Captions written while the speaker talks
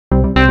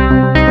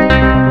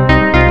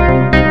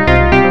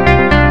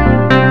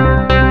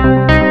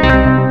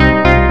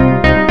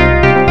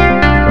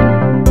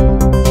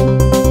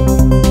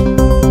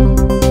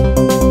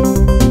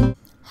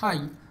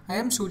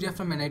Surya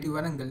from NIT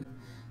Warangal.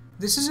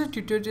 This is a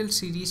tutorial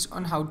series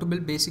on how to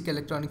build basic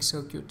electronic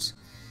circuits.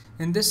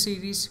 In this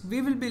series,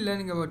 we will be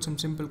learning about some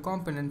simple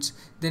components,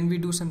 then we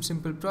do some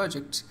simple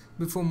projects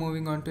before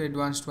moving on to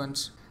advanced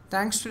ones.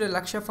 Thanks to the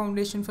Lakshya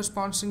Foundation for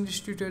sponsoring this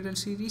tutorial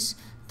series.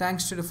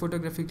 Thanks to the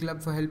Photography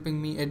Club for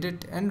helping me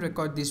edit and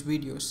record these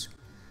videos.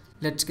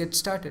 Let's get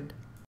started.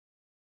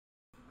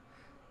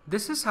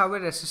 This is how a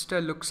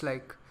resistor looks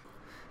like.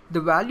 The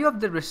value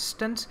of the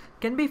resistance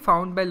can be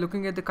found by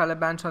looking at the color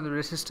bands on the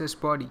resistor's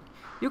body.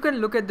 You can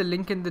look at the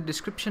link in the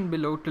description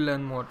below to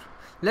learn more.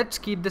 Let's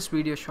keep this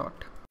video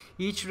short.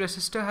 Each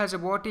resistor has a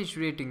wattage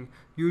rating,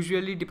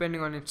 usually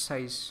depending on its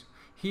size.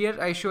 Here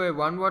I show a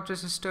 1 watt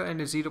resistor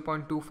and a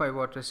 0.25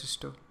 watt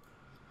resistor.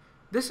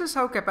 This is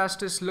how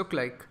capacitors look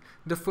like.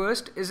 The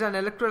first is an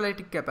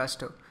electrolytic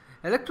capacitor.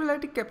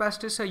 Electrolytic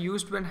capacitors are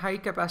used when high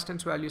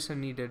capacitance values are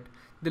needed.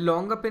 The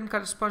longer pin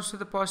corresponds to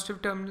the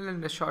positive terminal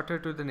and the shorter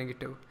to the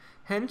negative.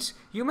 Hence,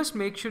 you must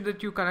make sure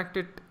that you connect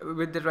it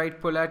with the right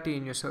polarity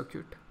in your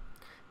circuit.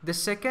 The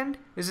second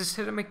is a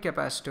ceramic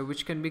capacitor,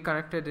 which can be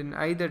connected in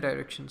either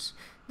directions.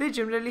 They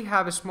generally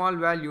have a small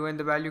value and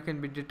the value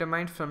can be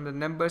determined from the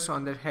numbers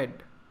on their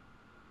head.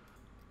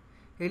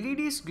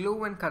 LEDs glow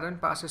when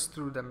current passes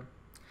through them.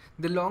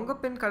 The longer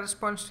pin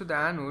corresponds to the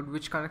anode,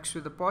 which connects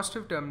to the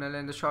positive terminal,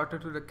 and the shorter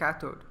to the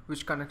cathode,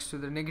 which connects to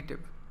the negative.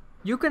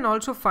 You can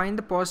also find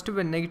the positive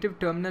and negative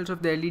terminals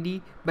of the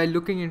LED by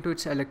looking into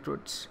its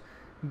electrodes.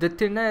 The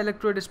thinner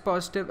electrode is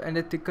positive and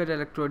a thicker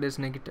electrode is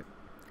negative.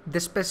 The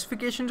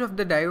specifications of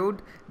the diode,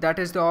 that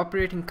is the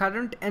operating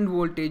current and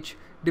voltage,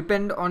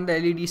 depend on the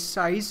LED's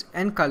size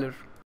and color.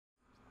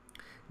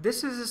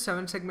 This is a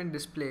 7-segment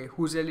display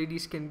whose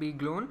LEDs can be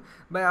glown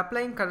by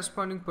applying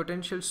corresponding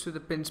potentials to the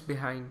pins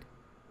behind.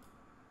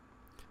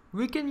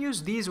 We can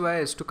use these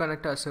wires to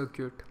connect our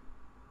circuit.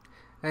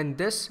 And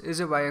this is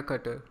a wire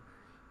cutter.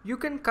 You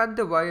can cut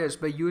the wires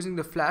by using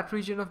the flat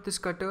region of this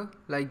cutter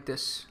like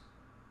this.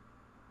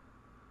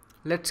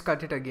 Let's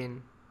cut it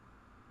again.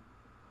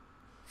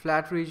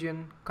 Flat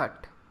region,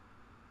 cut.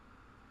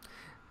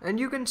 And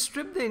you can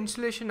strip the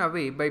insulation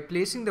away by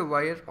placing the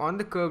wire on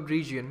the curved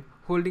region,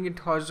 holding it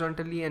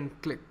horizontally and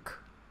click.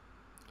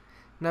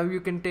 Now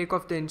you can take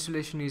off the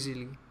insulation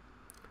easily.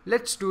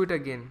 Let's do it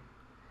again.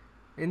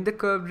 In the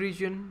curved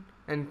region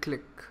and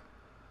click.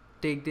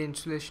 Take the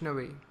insulation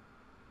away.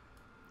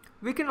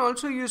 We can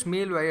also use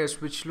male wires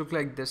which look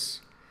like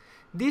this.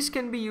 These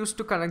can be used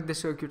to connect the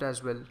circuit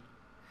as well.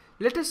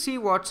 Let us see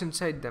what's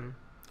inside them.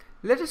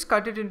 Let us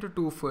cut it into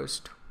two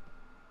first.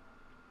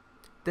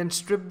 Then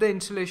strip the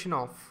insulation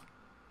off.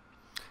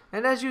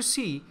 And as you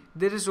see,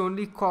 there is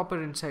only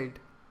copper inside.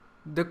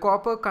 The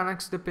copper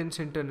connects the pins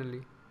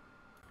internally.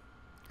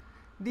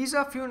 These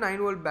are few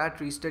 9-volt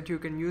batteries that you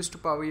can use to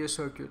power your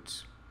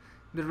circuits.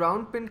 The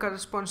round pin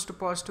corresponds to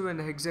positive and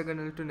the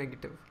hexagonal to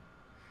negative.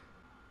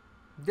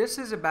 This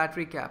is a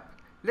battery cap.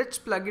 Let's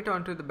plug it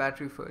onto the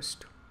battery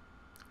first.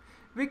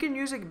 We can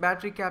use a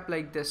battery cap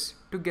like this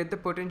to get the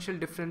potential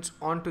difference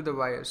onto the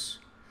wires.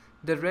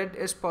 The red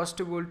is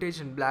positive voltage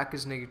and black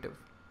is negative.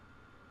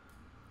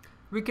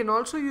 We can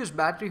also use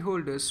battery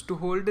holders to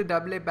hold the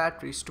AA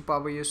batteries to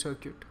power your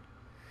circuit.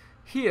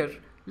 Here,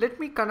 let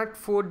me connect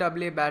 4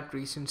 AA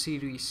batteries in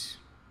series.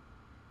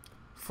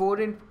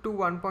 4 into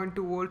 1.2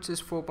 volts is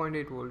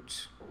 4.8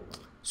 volts.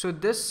 So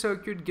this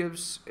circuit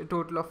gives a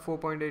total of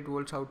 4.8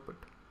 volts output.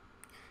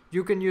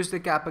 You can use the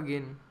cap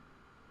again.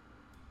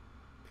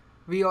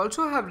 We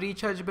also have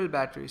rechargeable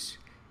batteries.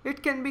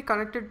 It can be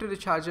connected to the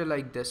charger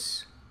like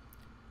this,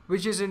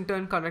 which is in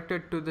turn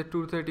connected to the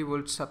 230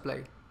 volt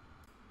supply.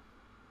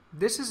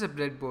 This is a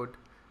breadboard.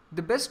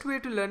 The best way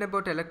to learn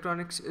about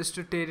electronics is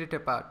to tear it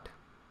apart.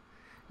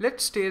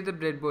 Let's tear the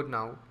breadboard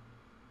now.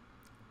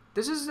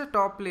 This is the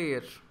top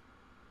layer.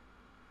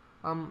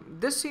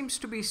 This seems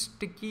to be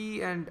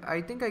sticky and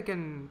I think I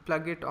can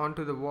plug it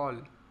onto the wall.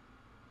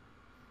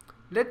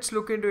 Let's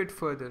look into it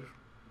further.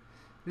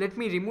 Let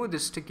me remove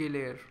this sticky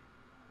layer.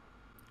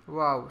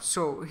 Wow,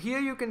 so here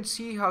you can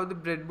see how the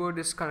breadboard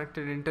is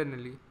connected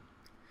internally.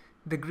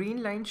 The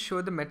green lines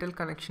show the metal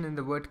connection in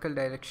the vertical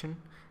direction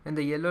and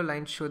the yellow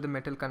lines show the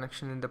metal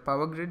connection in the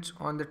power grids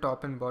on the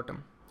top and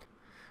bottom.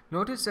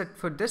 Notice that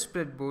for this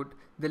breadboard,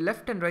 the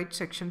left and right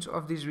sections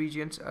of these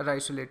regions are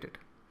isolated.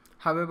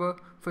 However,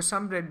 for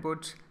some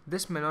breadboards,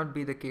 this may not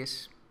be the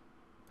case.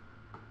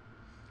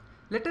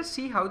 Let us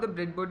see how the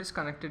breadboard is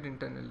connected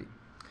internally.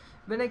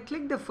 When I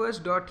click the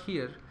first dot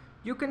here,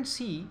 you can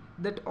see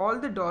that all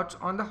the dots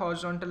on the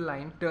horizontal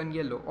line turn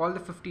yellow, all the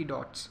 50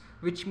 dots,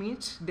 which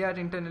means they are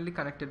internally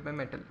connected by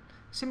metal.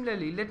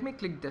 Similarly, let me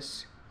click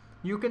this.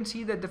 You can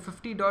see that the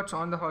 50 dots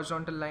on the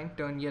horizontal line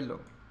turn yellow.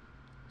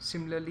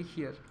 Similarly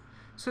here.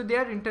 So they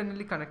are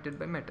internally connected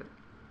by metal.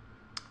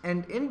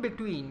 And in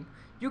between,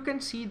 you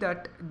can see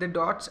that the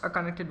dots are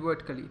connected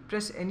vertically.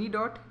 Press any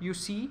dot, you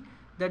see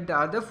that the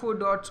other 4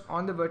 dots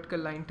on the vertical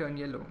line turn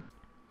yellow.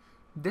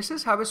 This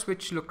is how a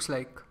switch looks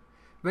like.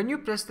 When you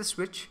press the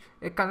switch,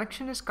 a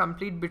connection is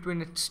complete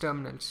between its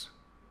terminals.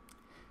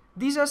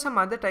 These are some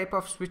other type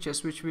of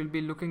switches which we'll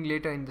be looking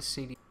later in this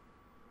series.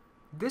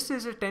 This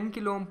is a 10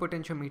 kilo ohm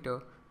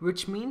potentiometer,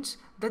 which means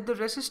that the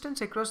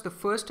resistance across the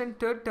first and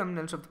third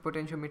terminals of the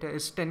potentiometer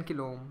is 10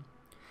 kilo ohm.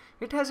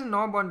 It has a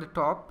knob on the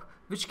top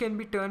which can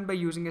be turned by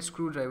using a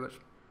screwdriver.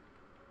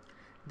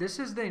 This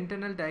is the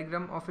internal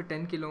diagram of a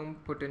 10 kilo ohm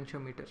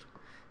potentiometer.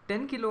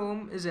 10 kilo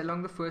ohm is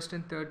along the first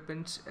and third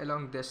pins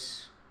along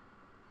this.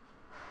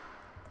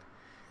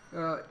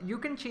 You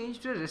can change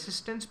the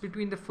resistance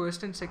between the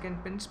first and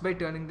second pins by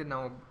turning the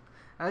knob.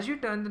 As you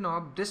turn the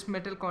knob, this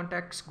metal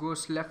contacts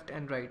goes left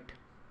and right.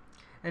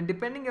 And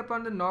depending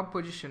upon the knob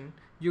position,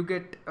 you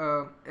get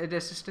a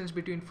resistance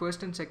between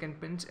first and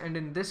second pins, and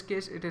in this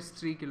case it is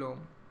 3 kilo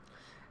ohm.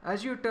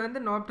 As you turn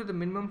the knob to the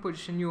minimum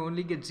position, you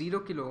only get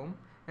 0 kilo ohm,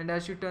 and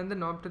as you turn the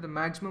knob to the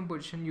maximum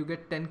position, you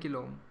get 10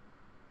 kilo ohm.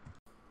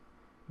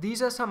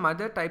 These are some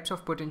other types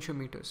of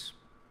potentiometers.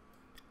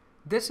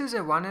 This is a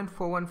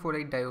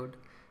 1N4148 diode.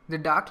 The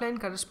dark line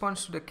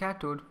corresponds to the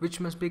cathode, which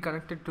must be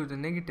connected to the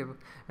negative,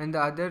 and the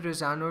other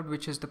is anode,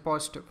 which is the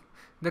positive.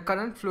 The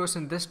current flows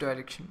in this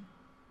direction.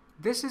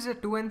 This is a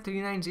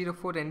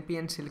 2N3904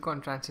 NPN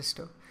silicon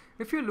transistor.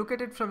 If you look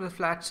at it from the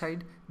flat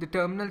side, the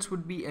terminals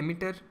would be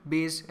emitter,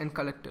 base, and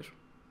collector.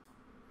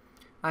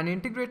 An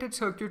integrated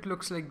circuit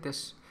looks like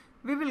this.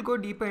 We will go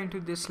deeper into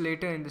this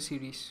later in the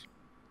series.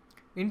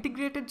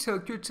 Integrated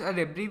circuits are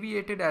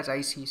abbreviated as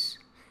ICs.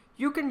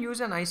 You can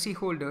use an IC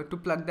holder to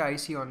plug the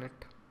IC on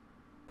it.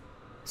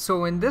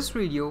 So in this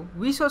video,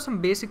 we saw some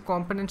basic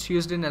components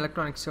used in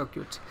electronic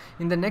circuits.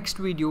 In the next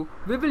video,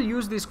 we will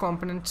use these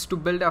components to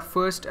build our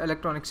first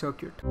electronic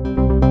circuit.